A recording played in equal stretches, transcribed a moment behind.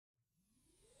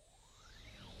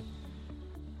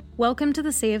Welcome to the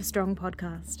CF Strong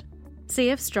podcast.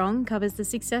 CF Strong covers the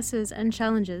successes and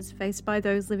challenges faced by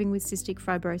those living with cystic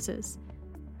fibrosis.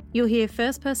 You'll hear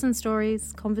first-person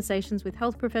stories, conversations with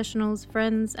health professionals,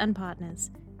 friends and partners.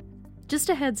 Just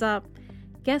a heads up,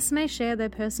 guests may share their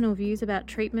personal views about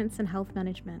treatments and health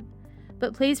management,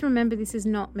 but please remember this is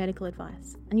not medical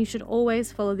advice, and you should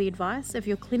always follow the advice of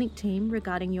your clinic team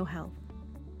regarding your health.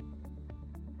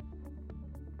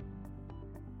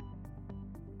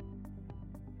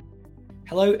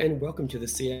 Hello and welcome to the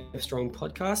CF Strong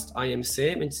podcast. I am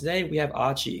Sam and today we have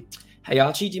Archie. Hey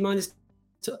Archie, do you mind just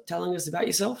telling us about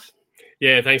yourself?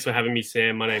 Yeah, thanks for having me,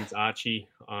 Sam. My name's Archie.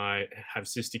 I have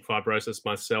cystic fibrosis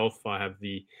myself. I have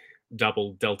the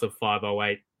double delta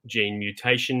 508 gene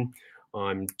mutation.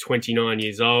 I'm 29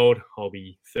 years old. I'll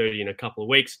be 30 in a couple of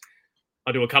weeks.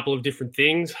 I do a couple of different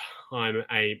things. I'm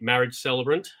a marriage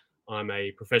celebrant. I'm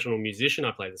a professional musician.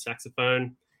 I play the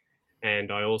saxophone.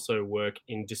 And I also work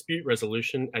in dispute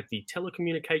resolution at the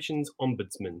Telecommunications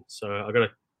Ombudsman. So I've got a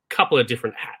couple of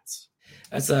different hats.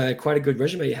 That's quite a good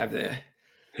resume you have there.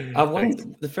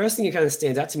 The first thing that kind of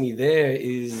stands out to me there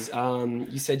is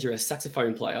you said you're a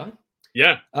saxophone player.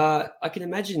 Yeah. I can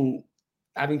imagine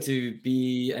having to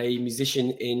be a musician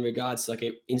in regards to like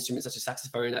an instrument such as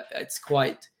saxophone. It's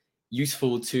quite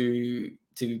useful to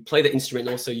play the instrument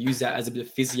and also use that as a bit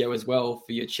of physio as well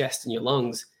for your chest and your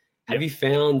lungs. Have you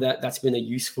found that that's been a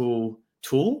useful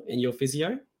tool in your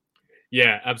physio?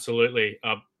 Yeah, absolutely.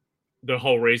 The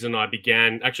whole reason I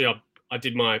began, I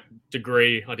did my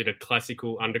degree. I did a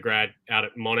classical undergrad out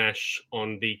at Monash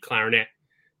on the clarinet.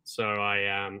 So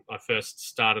I first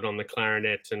started on the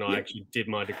clarinet and I actually did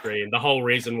my degree. And the whole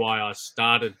reason why I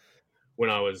started when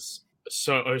I was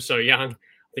so young, I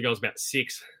think I was about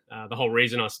 6. The whole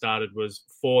reason I started was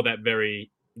for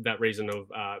that reason of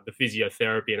the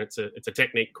physiotherapy, and it's a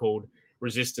technique called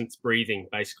resistance breathing.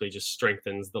 Basically just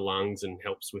strengthens the lungs and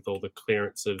helps with all the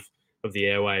clearance of the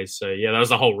airways. So yeah, that was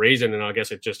the whole reason, and I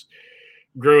guess it just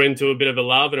grew into a bit of a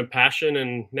love and a passion,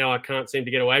 and now I can't seem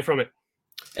to get away from it.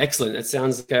 Excellent. That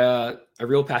sounds like a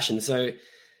real passion. So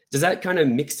does that kind of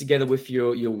mix together with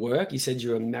your work? You said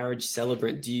you're a marriage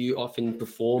celebrant. Do you often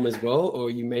perform as well, or are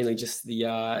you mainly just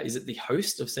is it the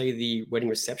host of, say, the wedding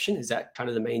reception? Is that kind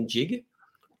of the main jig?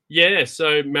 Yeah,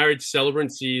 so marriage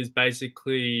celebrancy is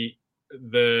basically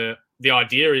the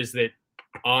idea is that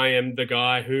I am the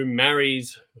guy who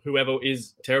marries whoever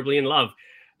is terribly in love.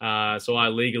 So I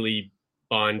legally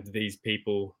bind these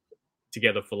people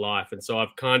together for life. And so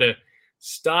I've kind of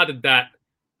started that.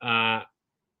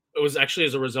 It was actually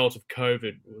as a result of COVID.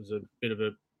 It was a bit of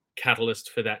a catalyst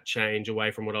for that change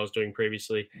away from what I was doing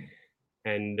previously.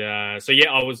 And so,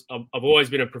 yeah, I've always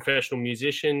been a professional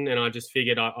musician, and I just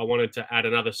figured I wanted to add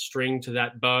another string to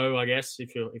that bow, I guess,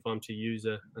 if I'm to use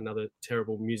another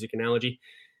terrible music analogy.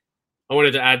 I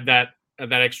wanted to add that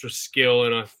extra skill,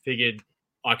 and I figured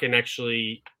I can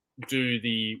actually do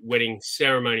the wedding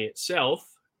ceremony itself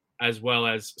as well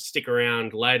as stick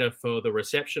around later for the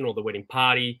reception or the wedding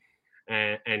party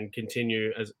and continue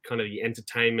as kind of the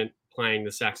entertainment, playing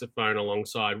the saxophone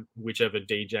alongside whichever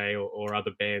DJ or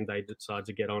other band they decide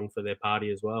to get on for their party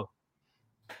as well.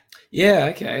 Yeah,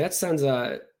 okay. That sounds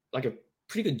like a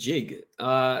pretty good jig.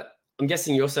 I'm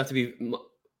guessing you also have to be,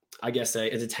 I guess, an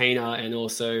entertainer and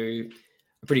also a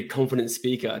pretty confident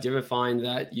speaker. Do you ever find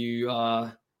that you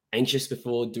are anxious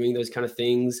before doing those kind of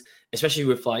things, especially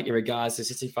with like in regards to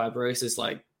cystic fibrosis,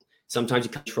 like sometimes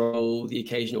you control the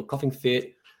occasional coughing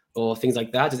fit or things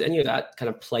like that? Does any of that kind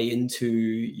of play into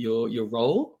your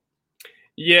role?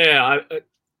 Yeah,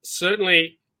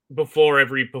 certainly before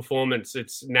every performance,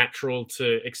 it's natural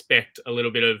to expect a little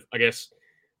bit of, I guess,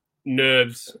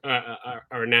 nerves are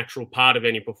a natural part of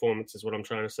any performance is what I'm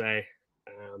trying to say.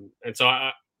 And so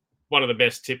one of the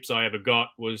best tips I ever got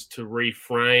was to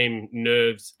reframe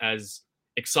nerves as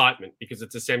excitement, because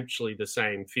it's essentially the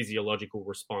same physiological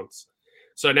response.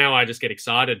 So now I just get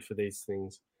excited for these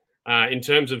things. In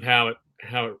terms of how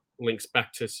it links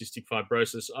back to cystic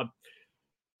fibrosis,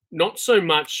 not so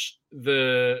much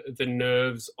the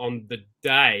nerves on the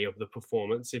day of the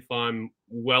performance. If I'm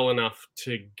well enough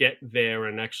to get there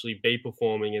and actually be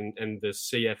performing and the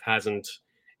CF hasn't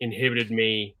inhibited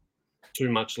me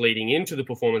too much leading into the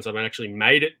performance, I've actually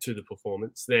made it to the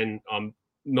performance, then I'm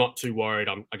not too worried.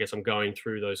 I guess I'm going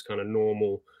through those kind of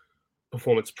normal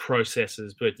performance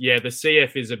processes. But yeah, the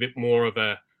CF is a bit more of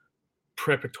a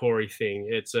preparatory thing.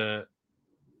 It's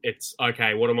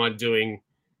okay, what am I doing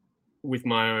with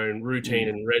my own routine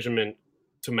and regimen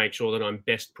to make sure that I'm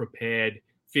best prepared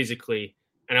physically,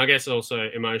 and I guess also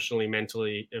emotionally,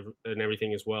 mentally, and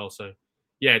everything as well. So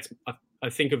yeah, I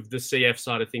think of the CF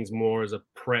side of things more as a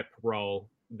prep role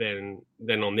than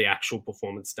on the actual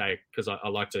performance day, because I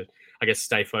like to, I guess,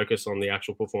 stay focused on the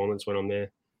actual performance when I'm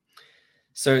there.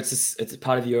 So it's a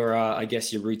part of your, I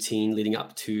guess, your routine leading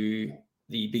up to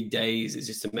the big days is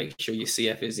just to make sure your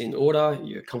CF is in order,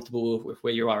 you're comfortable with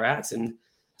where you are at, and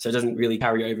so it doesn't really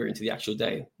carry over into the actual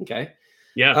day. Okay.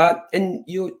 Yeah. And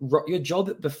your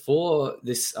job before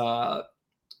this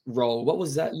role, what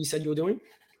was that you said you were doing?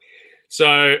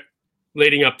 So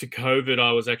leading up to COVID,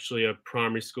 I was actually a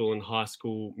primary school and high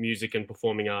school music and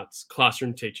performing arts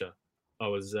classroom teacher. I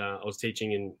was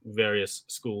teaching in various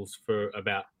schools for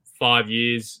about 5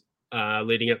 years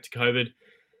leading up to COVID.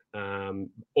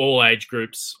 All age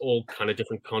groups, all kind of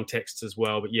different contexts as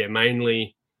well. But yeah,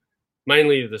 mainly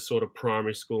the sort of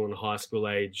primary school and high school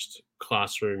aged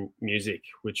classroom music,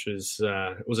 which was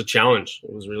it was a challenge.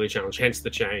 It was really a challenge, hence the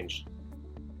change.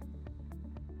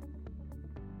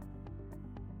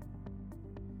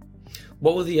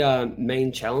 What were the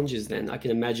main challenges then? I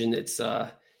can imagine it's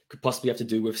could possibly have to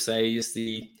do with, say, just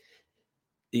the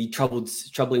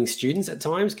troubling students at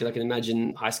times, because I can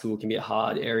imagine high school can be a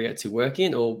hard area to work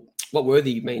in. Or what were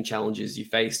the main challenges you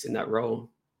faced in that role?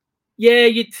 Yeah,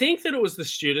 you'd think that it was the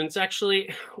students.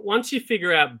 Actually, once you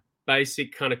figure out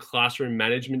basic kind of classroom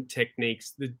management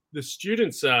techniques, the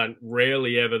students are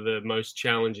rarely ever the most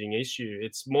challenging issue.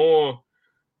 It's more,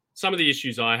 some of the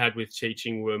issues I had with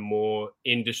teaching were more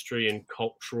industry and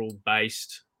cultural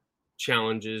based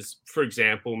challenges. For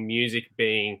example, music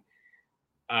being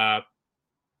a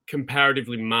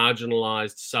comparatively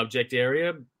marginalized subject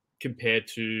area compared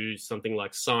to something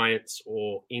like science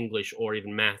or English or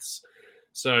even maths.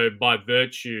 So by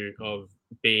virtue of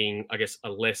being, I guess, a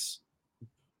less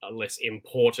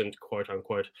important, quote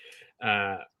unquote,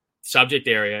 subject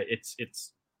area,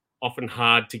 it's often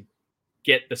hard to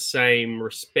get the same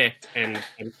respect and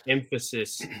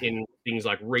emphasis in things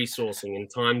like resourcing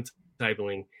and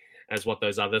timetabling as what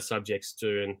those other subjects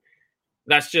do. And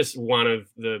that's just one of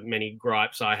the many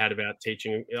gripes I had about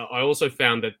teaching. I also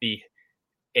found that the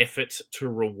effort to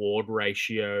reward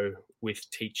ratio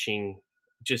with teaching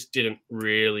just didn't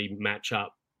really match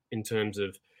up in terms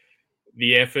of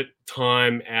the effort,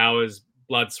 time, hours,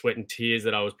 blood, sweat, and tears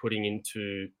that I was putting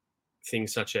into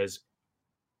things such as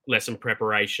lesson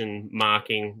preparation,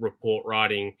 marking, report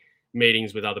writing,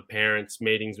 meetings with other parents,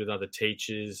 meetings with other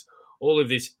teachers, all of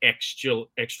these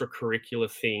extracurricular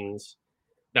things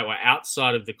that were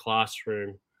outside of the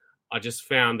classroom. I just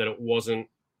found that it wasn't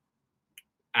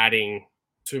adding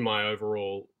to my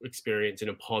overall experience in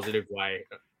a positive way.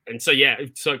 And so, yeah,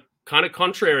 so kind of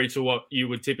contrary to what you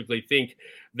would typically think,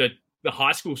 that the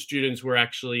high school students were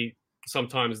actually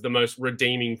sometimes the most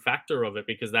redeeming factor of it,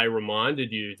 because they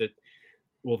reminded you that,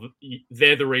 well,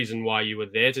 they're the reason why you were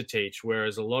there to teach.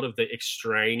 Whereas a lot of the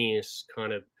extraneous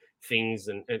kind of things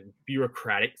and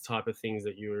bureaucratic type of things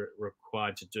that you were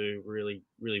required to do really,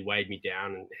 really weighed me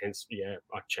down. And hence, yeah,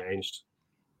 I changed.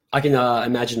 I can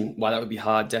imagine why that would be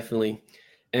hard, definitely.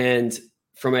 And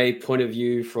from a point of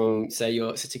view from, say,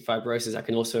 your cystic fibrosis, I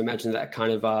can also imagine that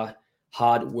kind of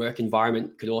hard work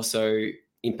environment could also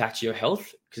impact your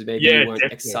health, because maybe you weren't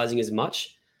exercising as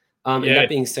much. And that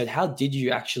being said, how did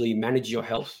you actually manage your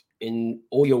health in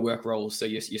all your work roles? So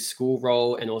your school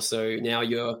role, and also now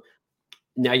your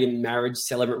marriage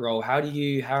celebrant role. How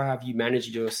have you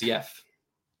managed your CF?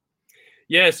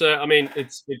 Yeah, so I mean,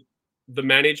 the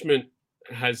management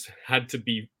has had to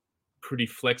be pretty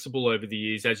flexible over the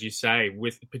years, as you say.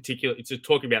 With particular, it's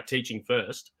talking about teaching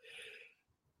first.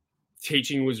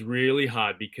 Teaching was really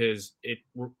hard because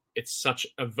it's such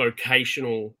a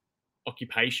vocational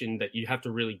occupation that you have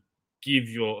to really give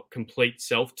your complete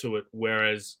self to it.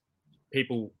 Whereas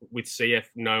people with CF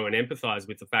know and empathize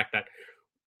with the fact that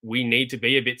we need to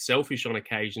be a bit selfish on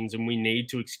occasions, and we need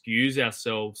to excuse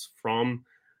ourselves from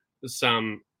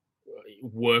some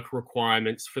work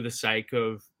requirements for the sake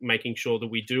of making sure that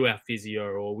we do our physio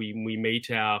or we meet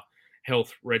our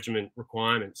health regimen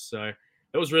requirements. So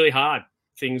it was really hard.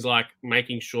 Things like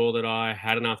making sure that I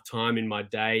had enough time in my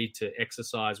day to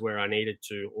exercise where I needed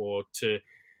to, or to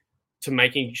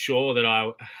making sure that I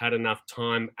had enough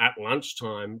time at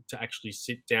lunchtime to actually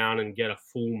sit down and get a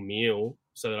full meal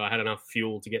so that I had enough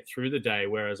fuel to get through the day.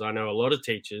 Whereas I know a lot of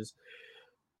teachers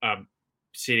are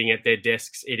sitting at their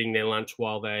desks eating their lunch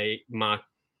while they mark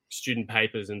student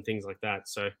papers and things like that.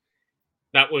 So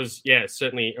that was,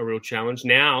 certainly a real challenge.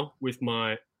 Now with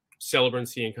my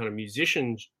celebrancy and kind of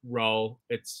musician role,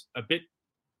 it's a bit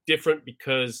different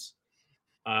because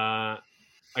I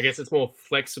guess it's more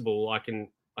flexible. I can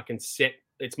set,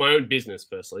 it's my own business.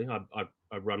 Firstly,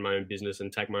 I run my own business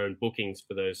and take my own bookings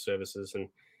for those services,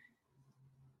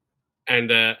 and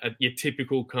your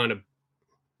typical kind of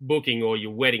booking or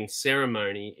your wedding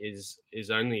ceremony is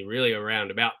only really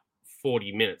around about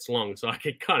 40 minutes long. So I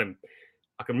can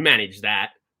manage that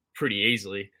pretty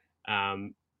easily.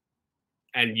 And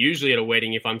usually at a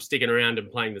wedding, if I'm sticking around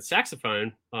and playing the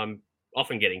saxophone, I'm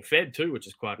often getting fed too, which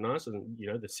is quite nice. And,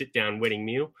 the sit down wedding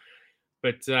meal.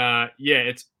 But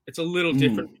it's a little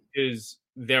different because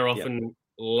they're often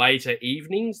later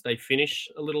evenings. They finish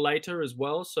a little later as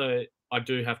well. So I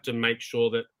do have to make sure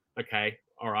that, okay,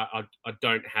 all right, I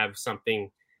don't have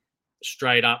something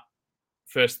straight up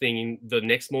first thing in the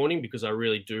next morning, because I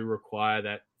really do require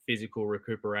that physical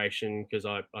recuperation, because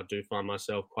I do find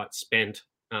myself quite spent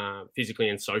physically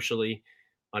and socially.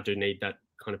 I do need that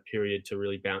kind of period to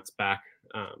really bounce back.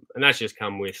 And that's just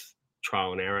come with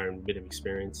trial and error and a bit of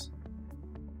experience.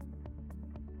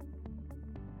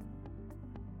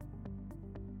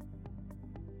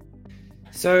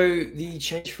 So the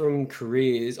change from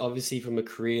careers, obviously from a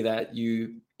career that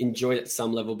you enjoyed at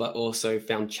some level, but also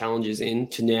found challenges in,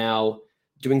 to now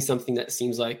doing something that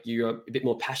seems like you're a bit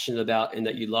more passionate about and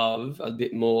that you love a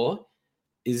bit more.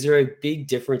 Is there a big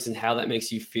difference in how that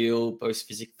makes you feel, both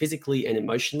physically and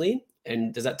emotionally?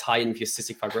 And does that tie in with your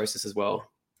cystic fibrosis as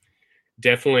well?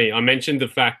 Definitely. I mentioned the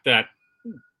fact that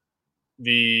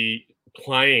the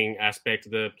playing aspect,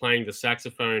 playing the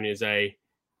saxophone is a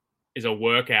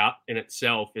workout in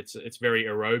itself. It's very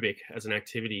aerobic as an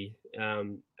activity.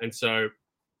 And so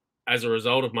as a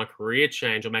result of my career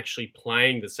change, I'm actually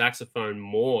playing the saxophone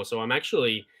more. So I'm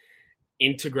actually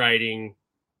integrating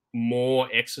more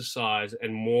exercise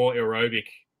and more aerobic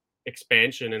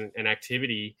expansion and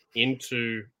activity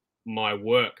into my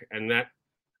work. And that,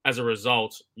 as a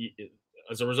result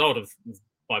of,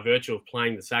 by virtue of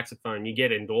playing the saxophone, you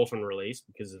get endorphin release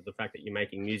because of the fact that you're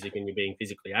making music and you're being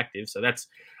physically active. So that's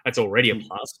already a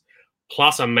plus.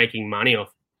 Plus, I'm making money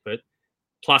off it.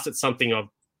 Plus, it's something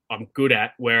I'm good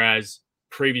at. Whereas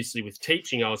previously with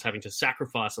teaching, I was having to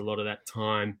sacrifice a lot of that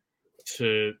time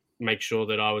to make sure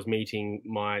that I was meeting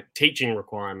my teaching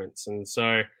requirements. And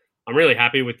so I'm really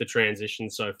happy with the transition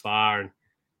so far. And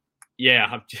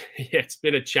it's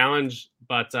been a challenge,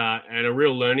 but and a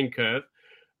real learning curve.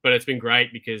 But it's been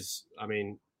great because, I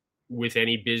mean, with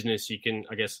any business, you can,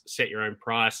 I guess, set your own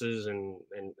prices and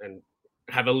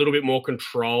have a little bit more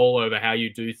control over how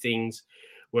you do things.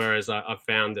 Whereas I've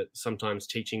found that sometimes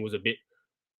teaching was a bit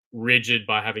rigid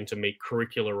by having to meet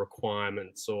curricular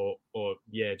requirements or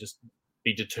just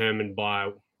be determined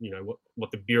by,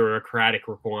 what the bureaucratic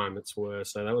requirements were.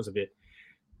 So that was a bit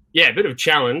of a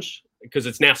challenge because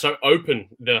it's now so open.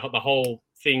 The whole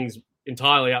thing's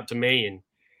entirely up to me.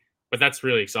 But that's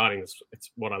really exciting.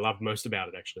 It's what I love most about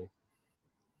it, actually.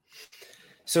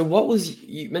 So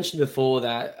you mentioned before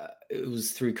that it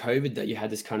was through COVID that you had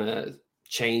this kind of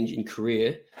change in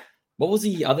career. What was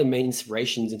the other main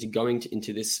inspirations into going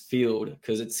into this field?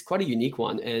 Because it's quite a unique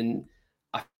one, and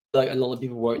I feel like a lot of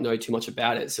people won't know too much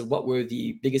about it. So what were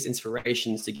the biggest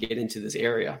inspirations to get into this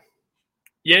area?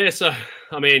 Yeah, so,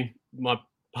 I mean, my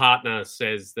partner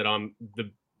says that I'm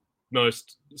the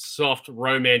most soft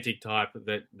romantic type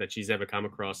that she's ever come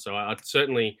across. So I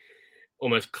certainly,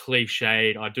 almost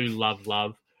cliched, I do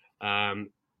love.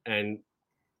 And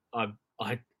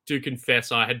I do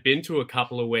confess I had been to a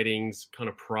couple of weddings kind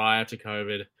of prior to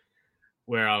COVID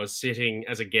where I was sitting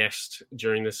as a guest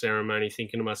during the ceremony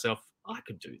thinking to myself, I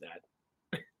could do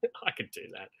that. I could do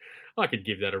that. I could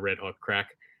give that a red hot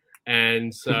crack.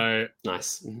 And so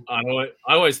nice. I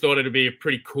always thought it'd be a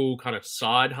pretty cool kind of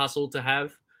side hustle to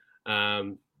have.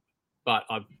 But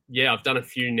I've done a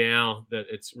few now that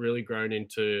it's really grown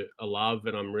into a love,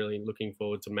 and I'm really looking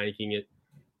forward to making it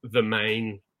the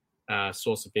main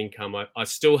source of income. I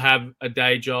still have a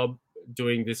day job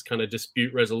doing this kind of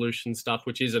dispute resolution stuff,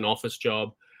 which is an office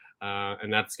job,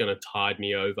 and that's going to tide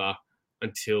me over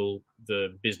until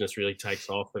the business really takes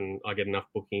off and I get enough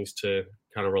bookings to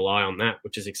kind of rely on that,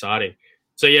 which is exciting.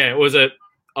 So I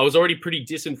was already pretty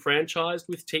disenfranchised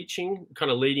with teaching kind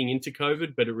of leading into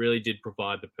COVID, but it really did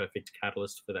provide the perfect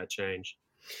catalyst for that change.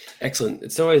 Excellent.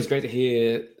 It's always great to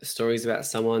hear stories about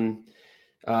someone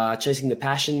chasing their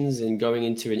passions and going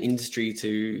into an industry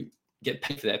to get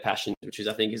paid for their passion, which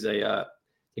I think is a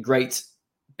great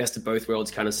best of both worlds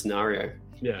kind of scenario.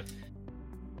 Yeah.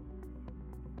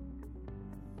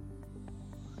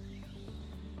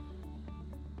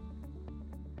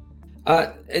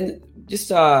 And just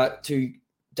to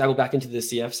dabble back into the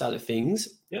CF side of things.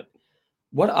 Yep.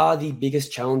 What are the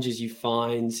biggest challenges you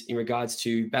find in regards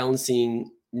to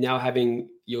balancing now having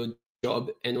your job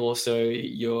and also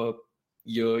your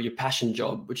passion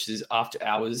job, which is after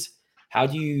hours? How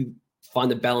do you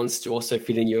find the balance to also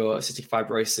fit in your cystic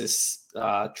fibrosis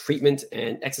treatment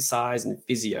and exercise and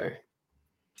physio?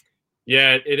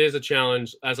 Yeah, it is a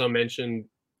challenge. As I mentioned,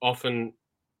 often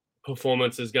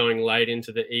performance is going late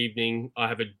into the evening. I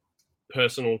have a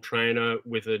personal trainer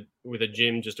with a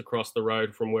gym just across the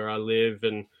road from where I live,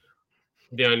 and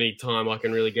the only time I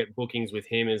can really get bookings with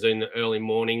him is in the early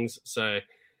mornings. So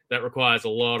that requires a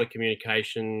lot of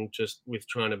communication, just with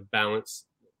trying to balance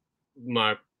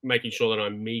making sure that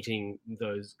I'm meeting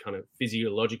those kind of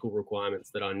physiological requirements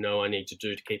that I know I need to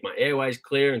do to keep my airways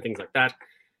clear and things like that.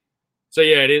 So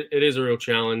yeah, it is a real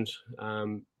challenge.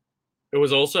 It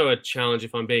was also a challenge,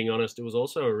 if I'm being honest. It was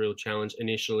also a real challenge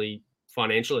initially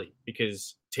financially,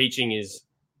 because teaching is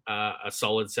a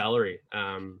solid salary,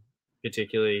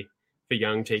 particularly for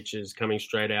young teachers coming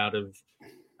straight out of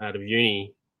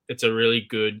uni. It's a really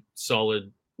good,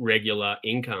 solid, regular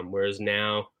income. Whereas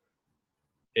now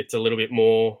it's a little bit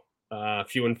more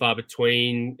few and far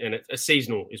between, and it's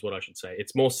seasonal, is what I should say.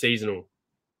 It's more seasonal.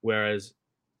 Whereas,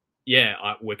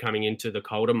 we're coming into the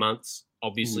colder months.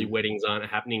 Obviously, weddings aren't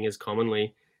happening as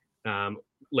commonly,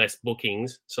 less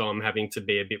bookings. So I'm having to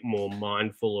be a bit more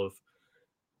mindful of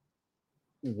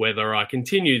whether I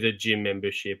continue the gym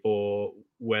membership, or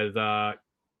whether I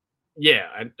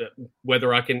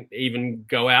can even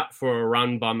go out for a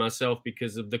run by myself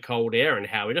because of the cold air and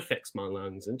how it affects my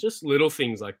lungs, and just little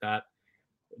things like that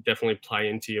definitely play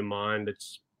into your mind.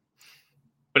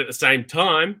 But at the same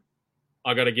time,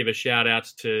 I got to give a shout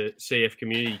out to CF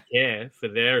Community Care for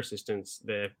their assistance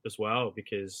there as well,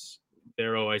 because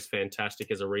they're always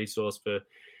fantastic as a resource for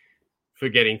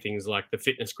getting things like the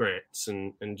fitness grants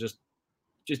and just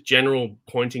general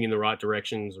pointing in the right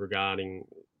directions regarding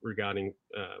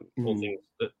all things,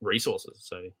 resources.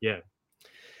 So yeah,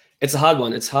 it's a hard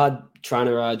one. It's hard trying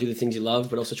to do the things you love,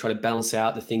 but also try to balance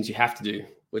out the things you have to do,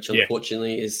 which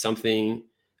unfortunately is something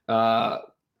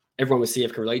everyone with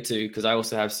CF can relate to, because I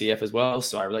also have CF as well,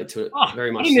 so I relate to it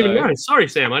very much. I didn't even know. Sorry,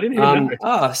 Sam. I didn't even know.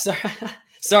 Oh, sorry.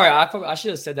 Sorry, I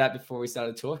should have said that before we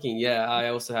started talking. Yeah, I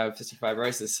also have cystic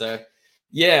fibrosis. So,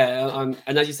 yeah,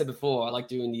 and as you said before, I like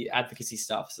doing the advocacy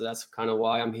stuff. So that's kind of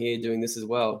why I'm here doing this as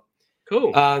well.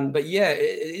 Cool. But yeah,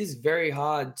 it is very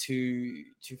hard to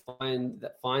find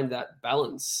that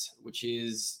balance, which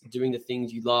is doing the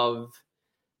things you love,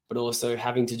 but also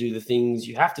having to do the things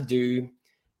you have to do.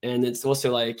 And it's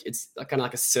also like, it's kind of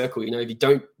like a circle, if you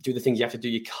don't do the things you have to do,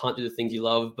 you can't do the things you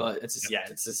love, but it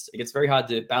gets very hard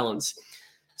to balance.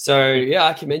 So yeah,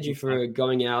 I commend you for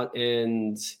going out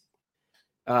and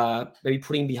maybe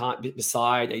putting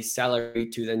beside a salary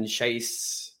to then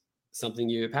chase something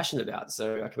you're passionate about.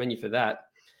 So I commend you for that.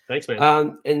 Thanks,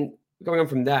 man. And going on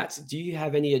from that, do you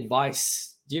have any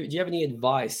advice? Do you have any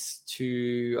advice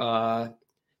to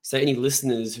say any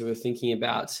listeners who are thinking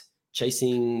about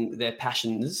chasing their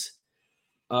passions?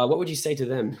 What would you say to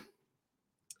them?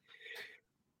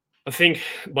 I think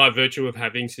by virtue of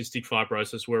having cystic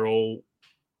fibrosis, we're all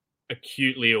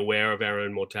acutely aware of our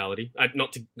own mortality.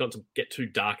 Not to get too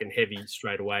dark and heavy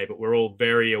straight away, but we're all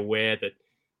very aware that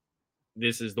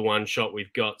this is the one shot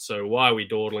we've got. So why are we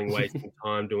dawdling, wasting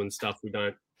time doing stuff we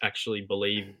don't actually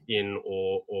believe in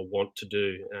or want to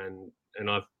do? And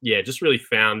I've just really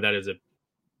found that as a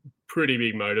pretty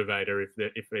big motivator,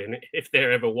 if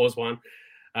there ever was one.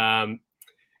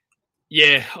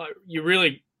 You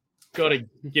really got to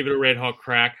give it a red hot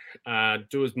crack.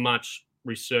 Do as much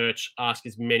research, ask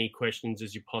as many questions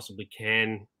as you possibly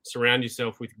can, surround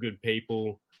yourself with good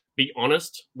people, be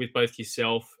honest with both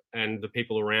yourself and the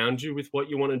people around you with what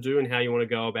you want to do and how you want to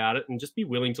go about it, and just be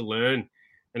willing to learn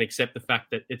and accept the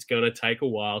fact that it's going to take a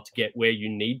while to get where you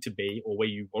need to be or where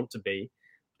you want to be.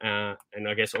 And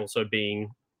I guess also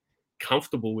being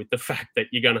comfortable with the fact that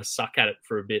you're going to suck at it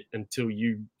for a bit until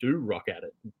you do rock at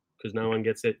it, because no one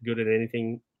gets good at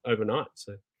anything overnight.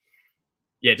 So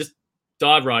yeah, just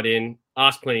dive right in,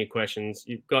 ask plenty of questions.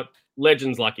 You've got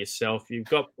legends like yourself. You've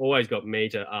always got me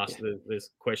to ask these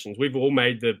questions. We've all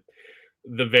made the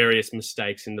various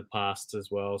mistakes in the past as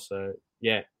well. So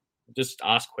yeah, just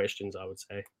ask questions, I would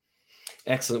say.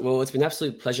 Excellent. Well, it's been an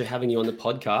absolute pleasure having you on the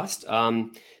podcast.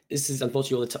 This is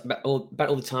unfortunately about all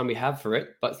the time we have for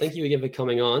it, but thank you again for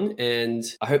coming on, and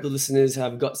I hope the listeners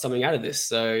have got something out of this.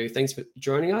 So thanks for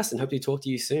joining us, and hope to talk to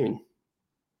you soon.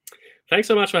 Thanks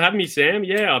so much for having me, Sam.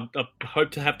 Yeah, I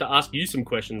hope to have to ask you some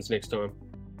questions next time.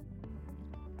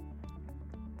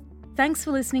 Thanks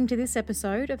for listening to this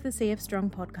episode of the CF Strong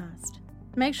podcast.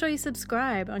 Make sure you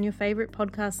subscribe on your favourite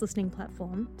podcast listening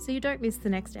platform so you don't miss the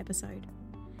next episode.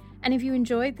 And if you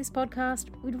enjoyed this podcast,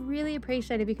 we'd really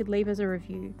appreciate if you could leave us a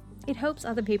review. It helps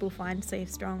other people find CF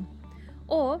Strong.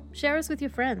 Or share us with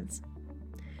your friends.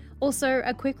 Also,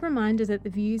 a quick reminder that the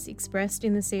views expressed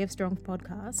in the CF Strong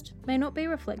podcast may not be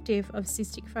reflective of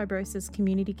Cystic Fibrosis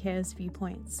Community Care's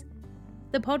viewpoints.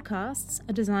 The podcasts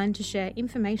are designed to share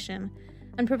information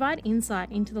and provide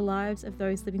insight into the lives of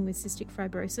those living with cystic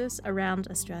fibrosis around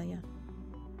Australia.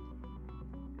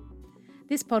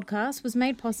 This podcast was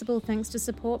made possible thanks to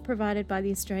support provided by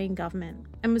the Australian Government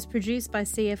and was produced by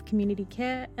CF Community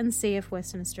Care and CF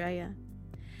Western Australia.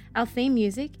 Our theme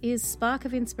music is Spark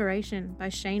of Inspiration by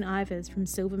Shane Ivers from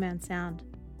Silverman Sound.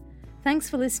 Thanks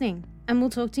for listening, and we'll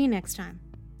talk to you next time.